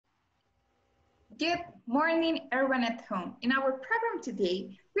Good morning, everyone at home. In our program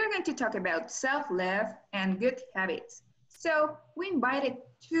today, we are going to talk about self-love and good habits. So we invited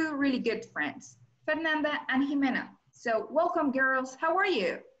two really good friends, Fernanda and Jimena. So welcome, girls. How are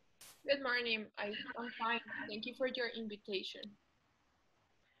you? Good morning. I'm fine. Thank you for your invitation.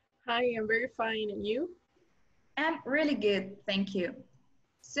 Hi, I'm very fine. And you? I'm really good, thank you.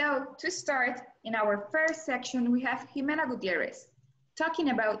 So to start, in our first section, we have Jimena Gutiérrez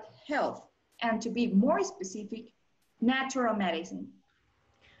talking about health and to be more specific, natural medicine.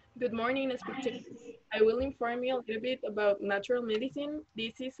 Good morning, spectators. I will inform you a little bit about natural medicine.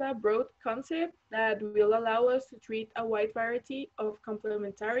 This is a broad concept that will allow us to treat a wide variety of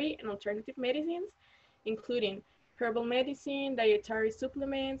complementary and alternative medicines, including herbal medicine, dietary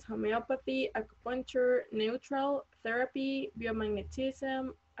supplements, homeopathy, acupuncture, neutral therapy, biomagnetism,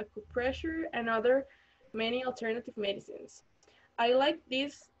 acupressure, and other many alternative medicines. I like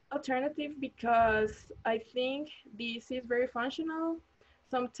this alternative because I think this is very functional.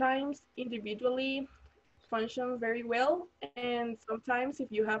 Sometimes individually functions very well, and sometimes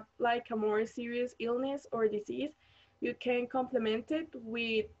if you have like a more serious illness or disease, you can complement it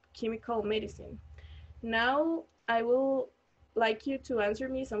with chemical medicine. Now I will like you to answer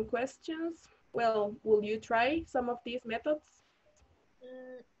me some questions. Well, will you try some of these methods?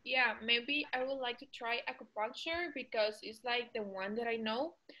 Yeah, maybe I would like to try acupuncture because it's like the one that I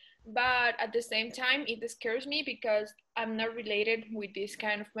know. But at the same time, it scares me because I'm not related with this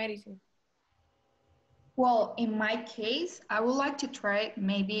kind of medicine. Well, in my case, I would like to try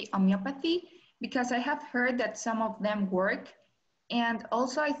maybe homeopathy because I have heard that some of them work. And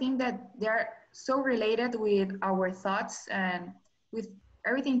also, I think that they're so related with our thoughts and with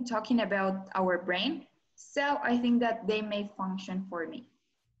everything talking about our brain. So I think that they may function for me.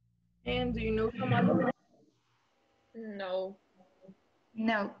 And do you know some other? No.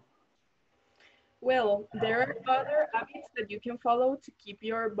 No. Well, there are other habits that you can follow to keep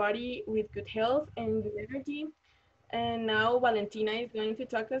your body with good health and good energy. And now Valentina is going to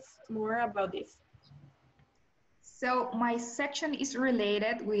talk us more about this. So my section is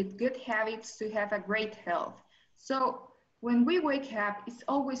related with good habits to have a great health. So when we wake up, it's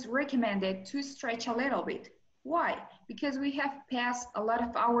always recommended to stretch a little bit. Why? Because we have passed a lot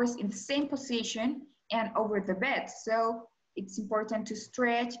of hours in the same position and over the bed. So it's important to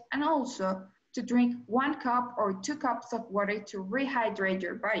stretch and also to drink 1 cup or 2 cups of water to rehydrate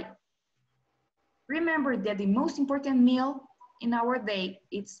your body. Remember that the most important meal in our day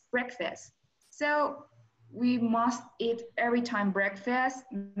is breakfast. So we must eat every time breakfast,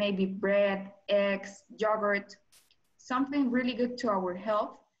 maybe bread, eggs, yogurt, something really good to our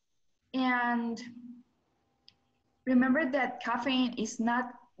health. And remember that caffeine is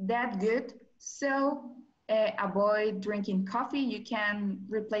not that good. So avoid drinking coffee. You can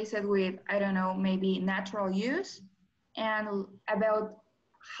replace it with, I don't know, maybe natural use. And about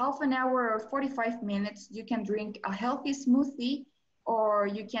half an hour or 45 minutes, you can drink a healthy smoothie or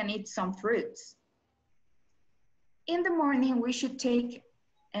you can eat some fruits. In the morning, we should take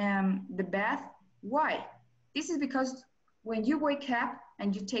the bath. Why? This is because when you wake up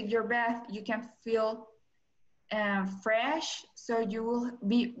and you take your bath, you can feel fresh, so you will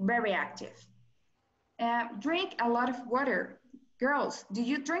be very active. Drink a lot of water. Girls, do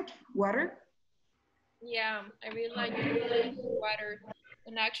you drink water? Yeah, I really like drinking water.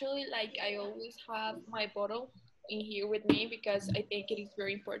 And actually, like, I always have my bottle in here with me because I think it is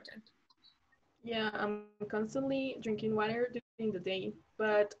very important. Yeah, I'm constantly drinking water during the day,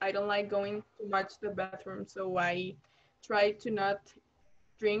 but I don't like going too much to the bathroom, so I try to not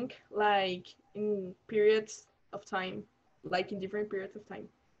drink like in periods of time, like in different periods of time.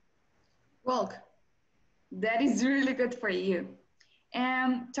 Well, that is really good for you.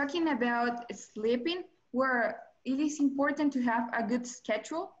 And talking about sleeping, where it is important to have a good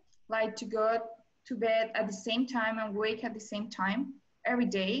schedule, like to go to bed at the same time and wake at the same time every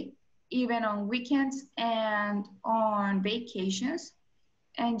day, even on weekends and on vacations.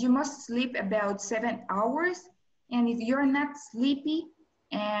 And you must sleep about 7 hours. And if you're not sleepy,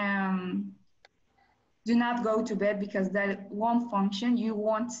 um, do not go to bed because that won't function. You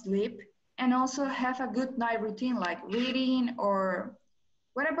won't sleep. And also have a good night routine like reading or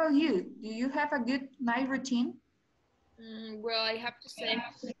what about you? Do you have a good night routine? Well, I have to say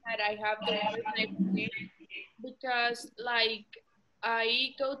that I have the first night routine because, like,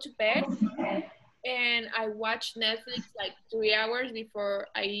 I go to bed and I watch Netflix like 3 hours before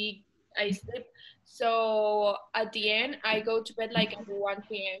I sleep. So at the end, I go to bed like at 1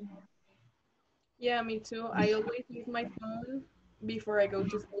 p.m. Yeah, me too. I always use my phone before I go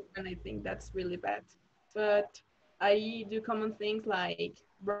to sleep, and I think that's really bad. But I do common things like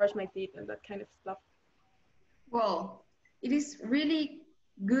brush my teeth and that kind of stuff. Well, it is really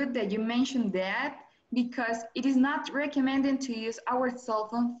good that you mentioned that because it is not recommended to use our cell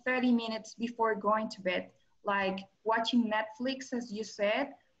phone 30 minutes before going to bed, like watching Netflix, as you said,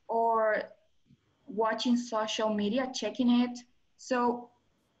 or watching social media, checking it. So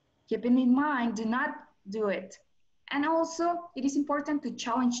keeping in mind, do not do it. And also, it is important to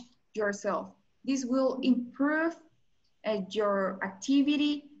challenge yourself. This will improve your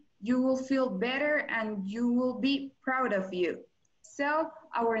activity, you will feel better and you will be proud of you. So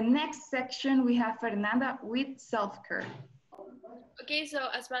our next section, we have Fernanda with self-care. Okay, so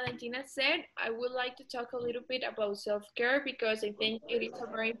as Valentina said, I would like to talk a little bit about self-care because I think it is a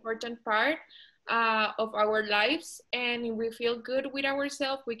very important part of our lives. And if we feel good with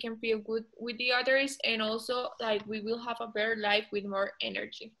ourselves, we can feel good with the others, and also like we will have a better life with more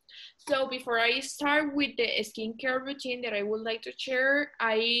energy. So before I start with the skincare routine that I would like to share,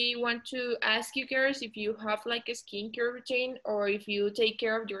 I want to ask you girls if you have like a skincare routine or if you take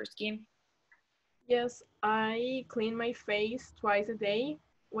care of your skin. Yes, I clean my face twice a day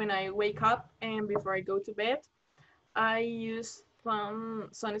when I wake up and before I go to bed. I use some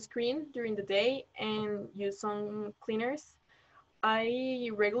sunscreen during the day and use some cleaners. I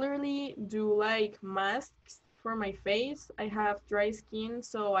regularly do like masks for my face. I have dry skin,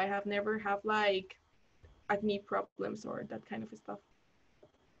 so I have never have like acne problems or that kind of stuff.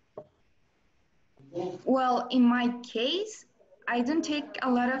 Well, in my case, I don't take a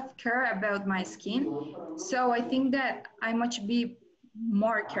lot of care about my skin, so I think that I must be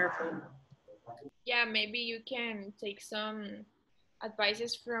more careful. Yeah, maybe you can take some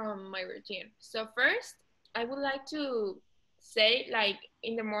advices from my routine. So first, I would like to say like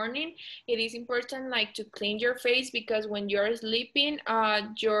in the morning, it is important like to clean your face because when you're sleeping,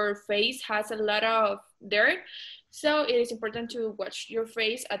 your face has a lot of dirt. So it is important to wash your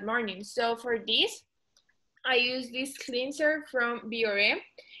face at morning. So for this, I use this cleanser from Biore.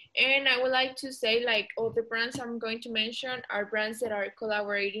 And I would like to say like all the brands I'm going to mention are brands that are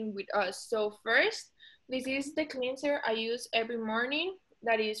collaborating with us. So first, this is the cleanser I use every morning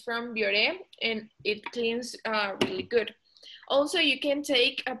that is from Biore and it cleans really good. Also, you can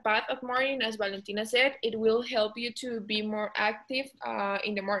take a bath of morning, as Valentina said, it will help you to be more active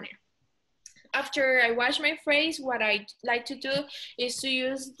in the morning. After I wash my face, what I like to do is to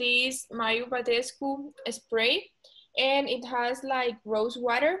use this Mario Badescu spray, and it has like rose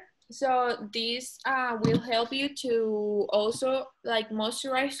water. So this will help you to also like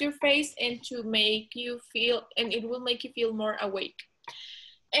moisturize your face and to make you feel, and it will make you feel more awake.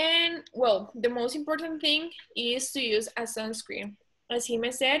 And well, the most important thing is to use a sunscreen. As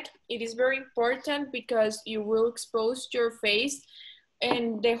Jimena said, it is very important because you will expose your face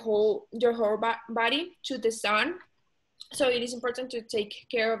and your whole body to the sun. So it is important to take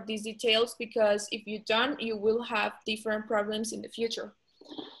care of these details because if you don't, you will have different problems in the future.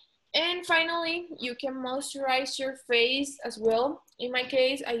 And finally, you can moisturize your face as well. In my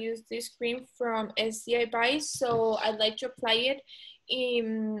case, I use this cream from SCI Vice, so I like to apply it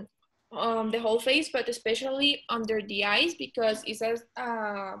in the whole face, but especially under the eyes because it's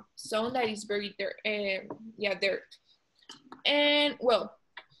a zone that is very dirt. Yeah, dirt. And well,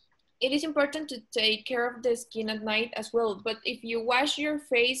 it is important to take care of the skin at night as well. But if you wash your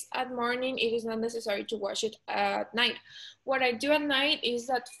face at morning, it is not necessary to wash it at night. What I do at night is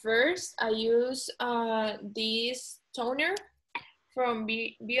that first I use this toner from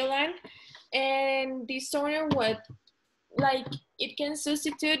Biolan. And this toner, what like it can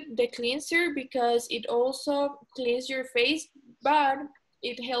substitute the cleanser because it also cleans your face, but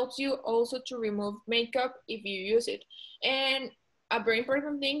it helps you also to remove makeup if you use it. And a very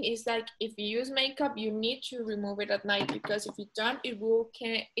important thing is like if you use makeup, you need to remove it at night because if you don't,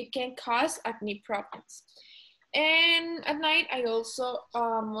 it can cause acne problems. And at night, I also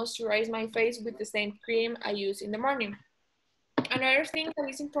moisturize my face with the same cream I use in the morning. Another thing that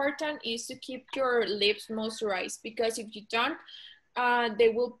is important is to keep your lips moisturized because if you don't, they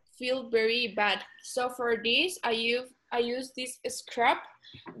will feel very bad. So for this, I use this scrub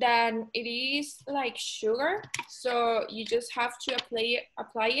that it is like sugar. So you just have to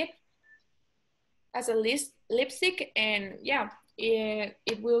apply it as a lipstick, and yeah,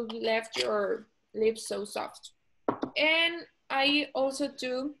 it will left your lips so soft. And I also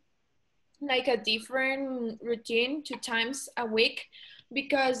do like a different routine 2 times a week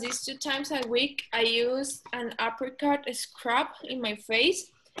because these 2 times a week I use an apricot scrub in my face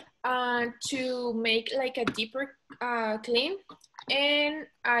to make like a deeper clean, and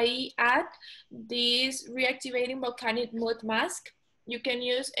I add this reactivating volcanic mud mask You can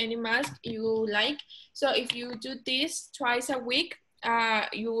use any mask you like. So if you do this twice a week,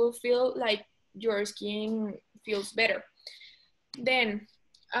 you will feel like your skin feels better. Then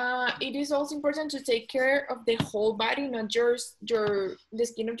it is also important to take care of the whole body, not just the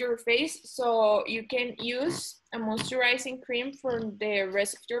skin of your face. So you can use a moisturizing cream for the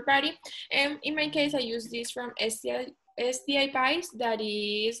rest of your body. And in my case, I use this from STI Pies that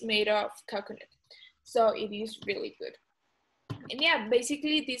is made of coconut. So it is really good. And yeah,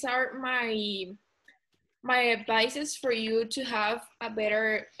 basically these are my advices for you to have a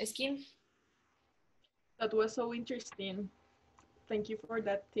better skin. That was so interesting. Thank you for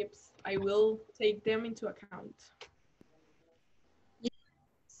that tips. I will take them into account.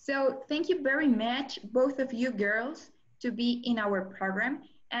 So thank you very much, both of you girls, to be in our program.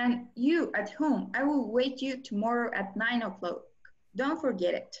 And you at home, I will wait you tomorrow at 9 o'clock. Don't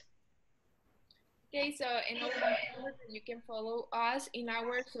forget it. Okay, so and also remember that you can follow us in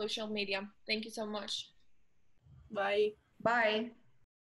our social media. Thank you so much. Bye. Bye.